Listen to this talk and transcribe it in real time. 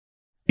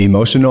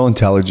Emotional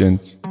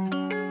intelligence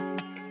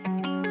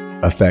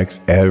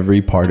affects every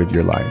part of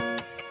your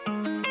life.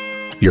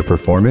 Your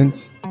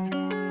performance,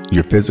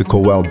 your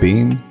physical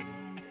well-being,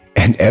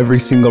 and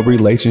every single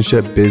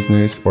relationship,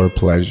 business, or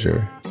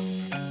pleasure.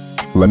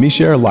 Let me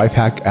share a life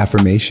hack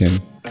affirmation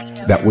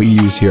that we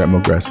use here at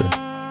Mogressive.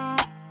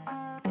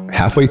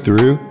 Halfway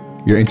through,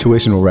 your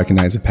intuition will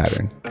recognize a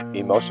pattern.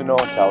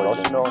 Emotional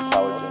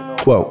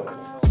intelligence. Quote,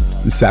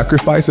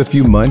 sacrifice a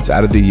few months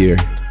out of the year.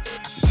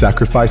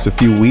 Sacrifice a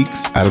few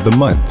weeks out of the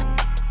month.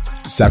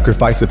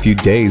 Sacrifice a few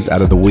days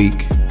out of the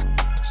week.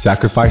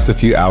 Sacrifice a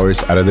few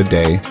hours out of the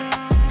day.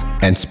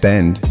 And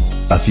spend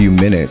a few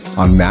minutes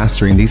on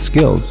mastering these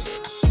skills.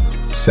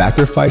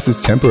 Sacrifice is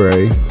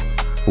temporary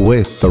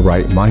with the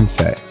right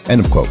mindset.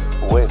 End of quote.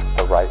 With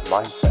the right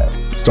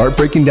mindset. Start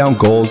breaking down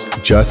goals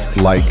just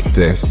like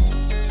this.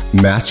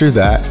 Master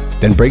that,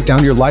 then break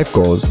down your life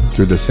goals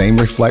through the same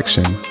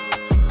reflection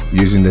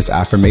using this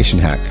affirmation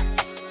hack.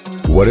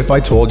 What if I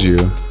told you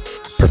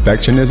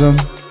perfectionism,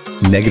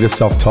 negative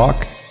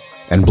self-talk,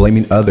 and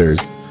blaming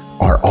others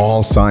are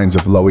all signs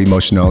of low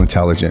emotional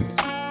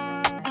intelligence?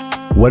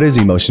 What is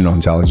emotional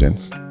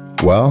intelligence?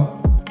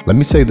 Well, let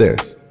me say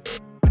this.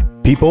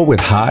 People with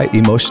high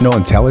emotional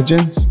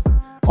intelligence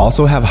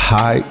also have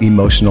high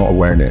emotional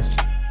awareness,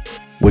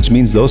 which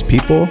means those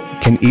people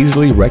can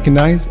easily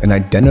recognize and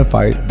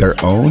identify their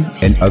own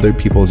and other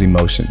people's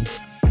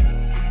emotions.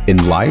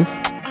 In life,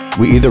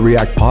 we either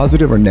react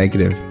positive or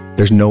negative.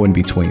 There's no in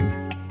between.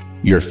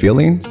 Your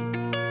feelings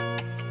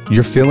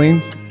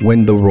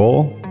win the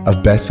role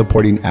of best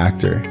supporting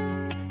actor,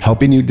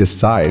 helping you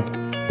decide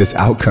this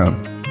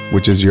outcome,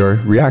 which is your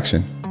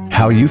reaction.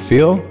 How you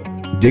feel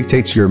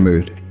dictates your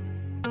mood.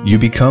 You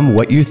become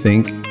what you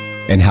think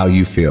and how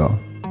you feel.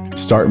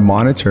 Start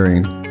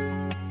monitoring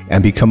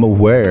and become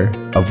aware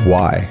of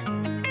why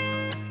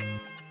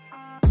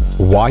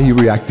you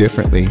react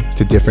differently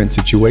to different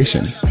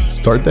situations.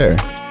 Start there.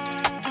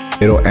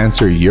 It'll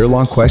answer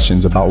year-long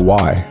questions about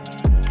why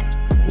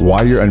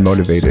you're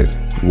unmotivated,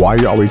 why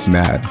you're always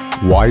mad,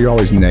 why you're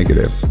always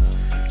negative,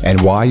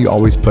 and why you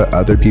always put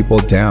other people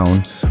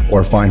down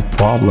or find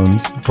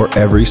problems for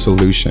every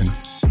solution.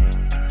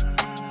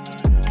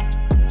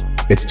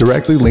 It's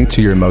directly linked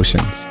to your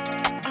emotions.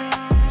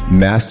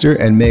 Master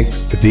and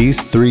mix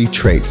these three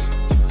traits: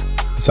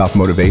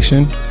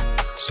 self-motivation,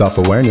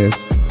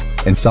 self-awareness,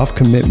 and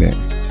self-commitment.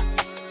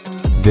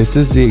 This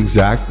is the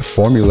exact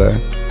formula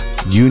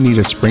you need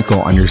to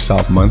sprinkle on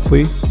yourself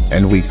monthly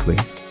and weekly.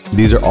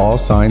 These are all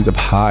signs of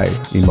high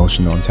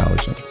emotional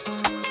intelligence.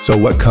 So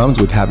what comes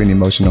with having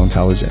emotional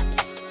intelligence?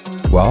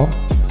 Well,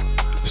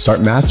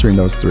 start mastering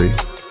those three,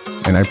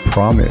 and I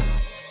promise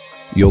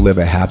you'll live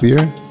a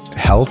happier,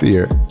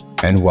 healthier,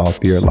 and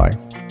wealthier life.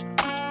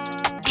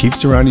 Keep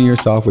surrounding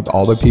yourself with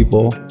all the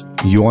people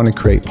you want to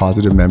create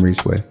positive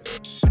memories with.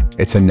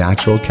 It's a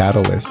natural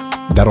catalyst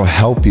that'll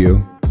help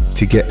you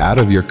to get out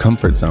of your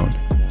comfort zone.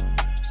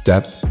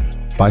 Step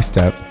by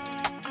step,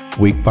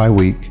 week by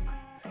week,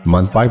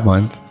 month by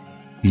month,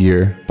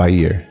 year by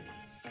year.